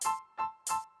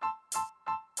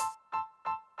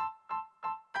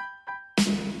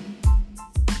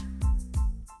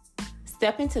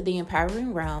Step into the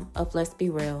empowering realm of Let's Be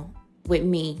Real with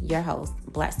me, your host,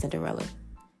 Blaxk Cinderella.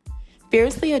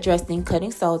 Fiercely addressing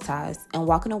cutting soul ties and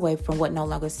walking away from what no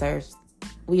longer serves,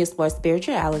 we explore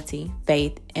spirituality,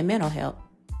 faith, and mental health.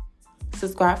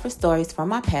 Subscribe for stories from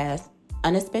my past,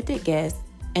 unexpected guests,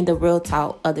 and the real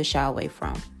talk others shy away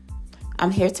from. I'm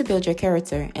here to build your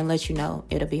character and let you know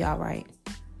it'll be all right.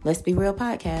 Let's Be Real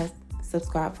podcast.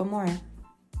 Subscribe for more.